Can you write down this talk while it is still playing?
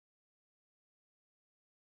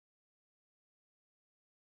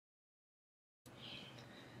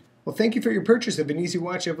Well, thank you for your purchase of an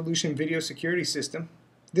EZWatch Evolution video security system.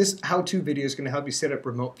 This how-to video is going to help you set up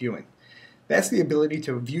remote viewing. That's the ability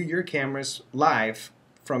to view your cameras live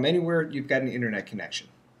from anywhere you've got an internet connection.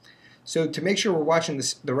 So to make sure we're watching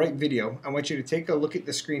the right video, I want you to take a look at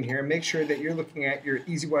the screen here and make sure that you're looking at your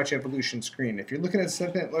EZWatch Evolution screen. If you're looking at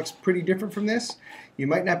something that looks pretty different from this, you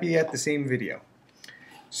might not be at the same video.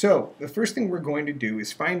 So the first thing we're going to do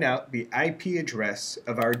is find out the IP address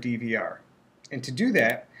of our DVR. And to do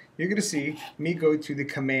that, you're going to see me go to the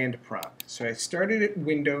command prompt. So I started at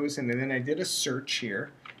Windows and then I did a search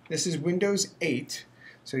here. This is Windows 8.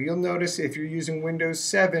 So you'll notice if you're using Windows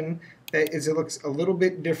 7 that it looks a little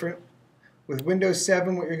bit different. With Windows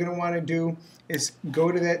 7, what you're going to want to do is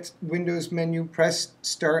go to that Windows menu, press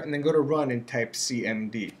Start, and then go to Run and type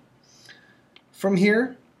CMD. From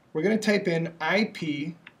here, we're going to type in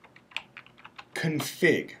IP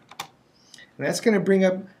config. And that's going to bring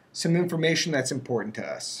up some information that's important to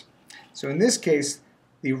us. So in this case,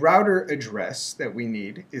 the router address that we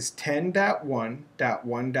need is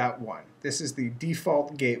 10.1.1.1. This is the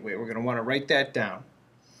default gateway. We're going to want to write that down.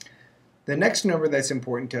 The next number that's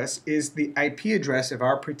important to us is the IP address of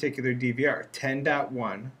our particular DVR,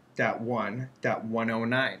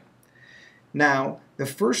 10.1.1.109. Now, the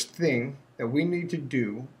first thing that we need to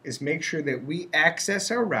do is make sure that we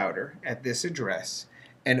access our router at this address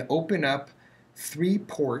and open up 3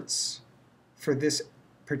 ports for this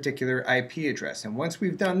particular IP address. And once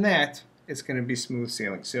we've done that, it's going to be smooth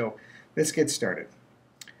sailing. So let's get started.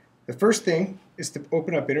 The first thing is to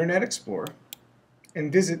open up Internet Explorer and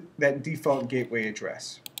visit that default gateway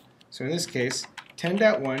address. So in this case,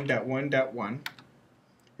 10.1.1.1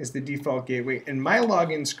 is the default gateway, and my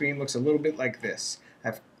login screen looks a little bit like this.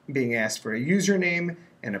 I'm being asked for a username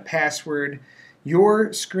and a password.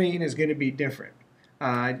 Your screen is going to be different.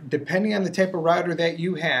 Depending on the type of router that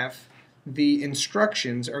you have, the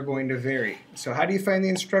instructions are going to vary. So how do you find the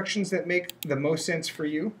instructions that make the most sense for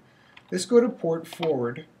you? Let's go to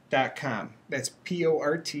portforward.com. That's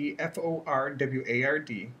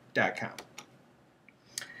portforward.com.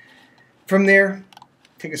 From there,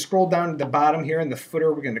 take a scroll down to the bottom here in the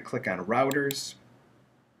footer. We're going to click on routers.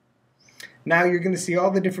 Now you're going to see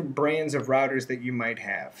all the different brands of routers that you might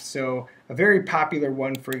have. So a very popular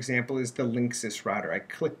one, for example, is the Linksys router. I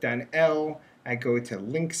clicked on L. I go to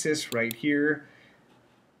Linksys right here.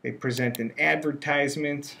 They present an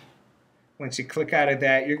advertisement. Once you click out of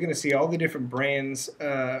that, you're going to see all the different brands,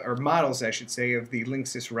 or models, I should say, of the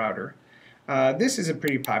Linksys router. This is a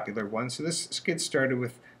pretty popular one, so let's get started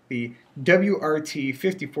with the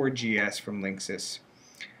WRT54GS from Linksys.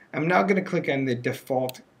 I'm now going to click on the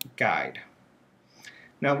default guide.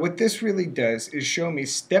 Now what this really does is show me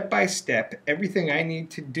step by step everything I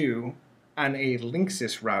need to do on a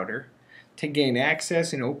Linksys router to gain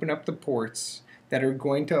access and open up the ports that are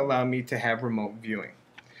going to allow me to have remote viewing.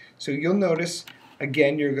 So you'll notice,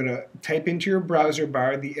 again, you're going to type into your browser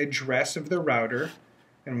bar the address of the router,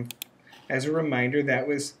 and as a reminder, that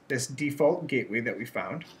was this default gateway that we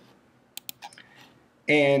found.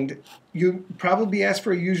 And you'll probably ask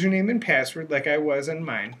for a username and password like I was on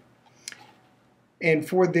mine. And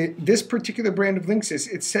for this particular brand of Linksys,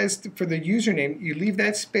 it says for the username, you leave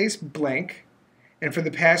that space blank, and for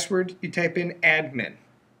the password, you type in admin.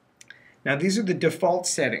 Now these are the default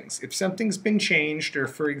settings. If something's been changed, or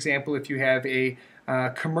for example, if you have a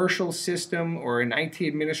commercial system or an IT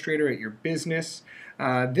administrator at your business,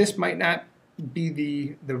 this might not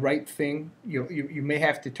be the right thing. You may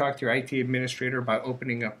have to talk to your IT administrator about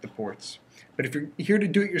opening up the ports. But if you're here to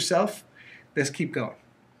do it yourself, let's keep going.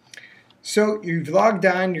 So you've logged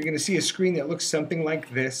on, you're going to see a screen that looks something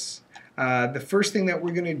like this. The first thing that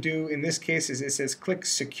we're going to do in this case is it says click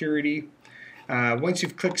security. Once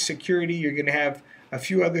you've clicked security, you're going to have a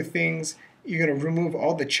few other things. You're going to remove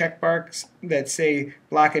all the checkmarks that say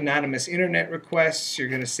block anonymous internet requests. You're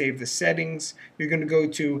going to save the settings. You're going to go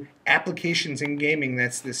to applications and gaming.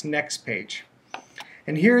 That's this next page.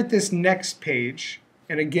 And here at this next page,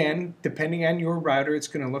 and again, depending on your router, it's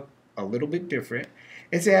going to look a little bit different.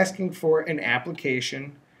 It's asking for an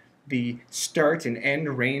application, the start and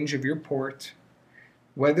end range of your port,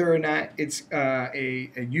 whether or not it's a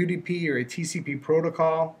UDP or a TCP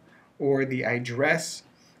protocol, or the address,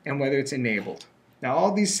 and whether it's enabled. Now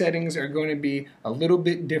all these settings are going to be a little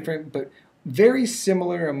bit different, but very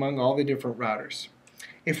similar among all the different routers.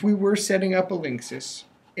 If we were setting up a Linksys,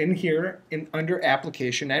 in here, under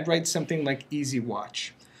application, I'd write something like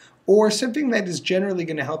EZWatch, or something that is generally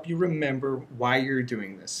going to help you remember why you're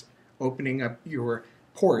doing this, opening up your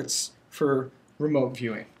ports for remote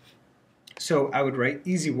viewing. So I would write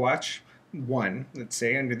EZWatch 1, let's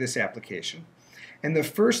say, under this application. And the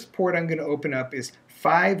first port I'm going to open up is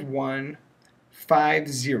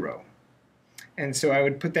 5150. And so I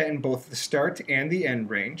would put that in both the start and the end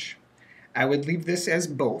range. I would leave this as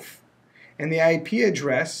both. And the IP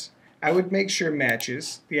address, I would make sure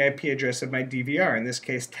matches the IP address of my DVR, in this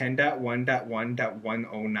case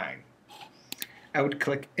 10.1.1.109. I would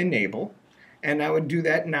click Enable, and I would do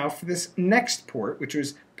that now for this next port, which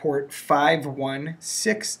was port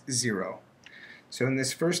 5160. So in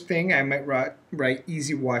this first thing, I might write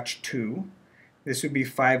EZWatch 2. This would be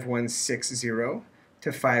 5160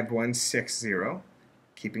 to 5160,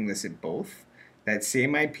 keeping this at both. That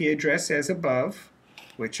same IP address as above,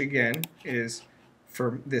 which again is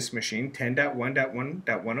for this machine,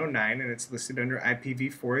 10.1.1.109, and it's listed under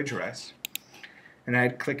IPv4 address. And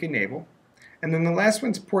I'd click Enable. And then the last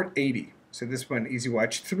one's port 80. So this one,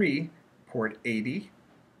 EZWatch 3, port 80,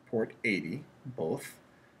 both.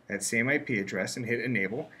 That same IP address, and hit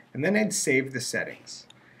Enable. And then I'd save the settings.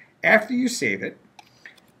 After you save it,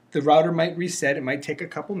 the router might reset. It might take a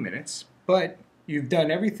couple minutes, but you've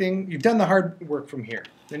done everything. You've done the hard work from here.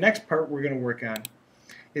 The next part we're going to work on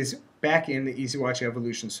is back in the EZWatch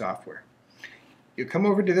Evolution software. You come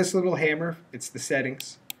over to this little hammer. It's the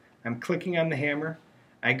settings. I'm clicking on the hammer.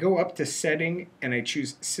 I go up to Setting, and I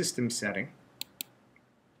choose System Setting.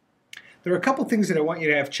 There are a couple things that I want you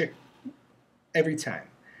to have checked every time.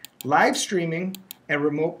 Live streaming and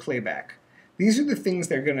remote playback. These are the things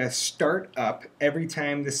that are going to start up every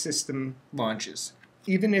time the system launches.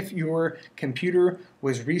 Even if your computer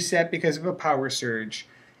was reset because of a power surge,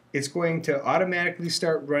 it's going to automatically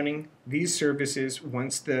start running these services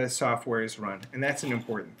once the software is run, and that's an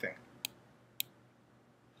important thing.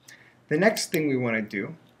 The next thing we want to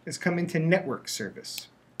do is come into network service.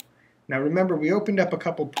 Now remember, we opened up a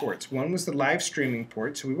couple ports. One was the live streaming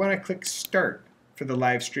port, so we want to click Start for the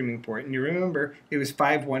live streaming port, and you remember it was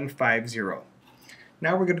 5150.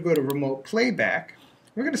 Now we're going to go to remote playback.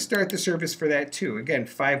 We're going to start the service for that too. Again,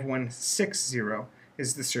 5160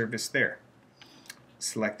 is the service there.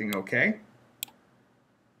 Selecting OK.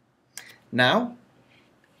 Now,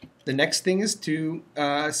 the next thing is to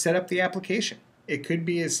set up the application. It could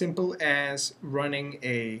be as simple as running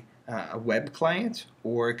a web client,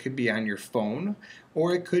 or it could be on your phone,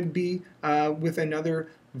 or it could be with another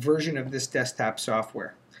version of this desktop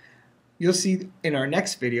software. You'll see in our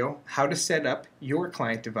next video how to set up your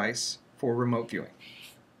client device for remote viewing.